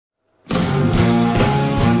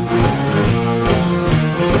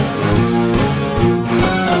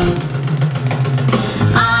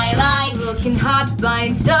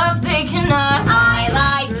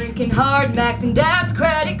card, maxing dad's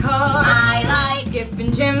credit card. I like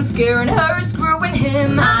skipping gym, scaring her, screwing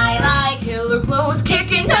him. I like killer clothes,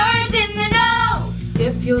 kicking nerds in the nose.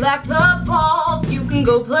 If you lack the balls, you can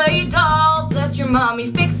go play dolls. Let your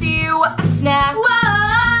mommy fix you a snack.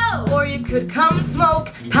 Whoa! Or you could come smoke,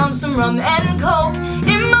 pound some rum and coke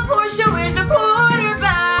in my Porsche with a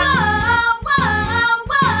quarterback. Whoa, whoa,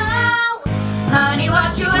 whoa! Honey,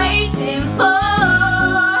 what you waiting for?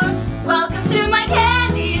 Welcome to my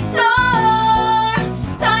candy store.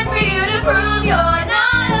 Time for you to prove you're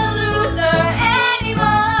not a loser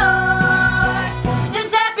anymore. Just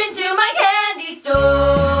step into my candy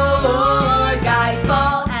store. Guys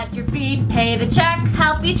fall at your feet, pay the check,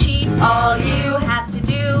 help you cheat. All you have to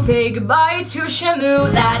do, say goodbye to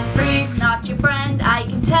Shamu. That freak's not your friend, I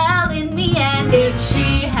can tell in the end. If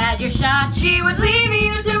she had your shot, she would leave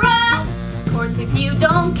you to rest. Of course, if you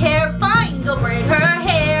don't care, fine, go braid her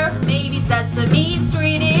hair. Maybe Sesame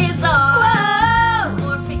Street is off. Whoa!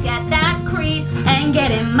 Or forget that creep and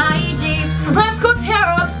get in my Jeep. Let's go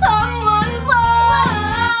terrorize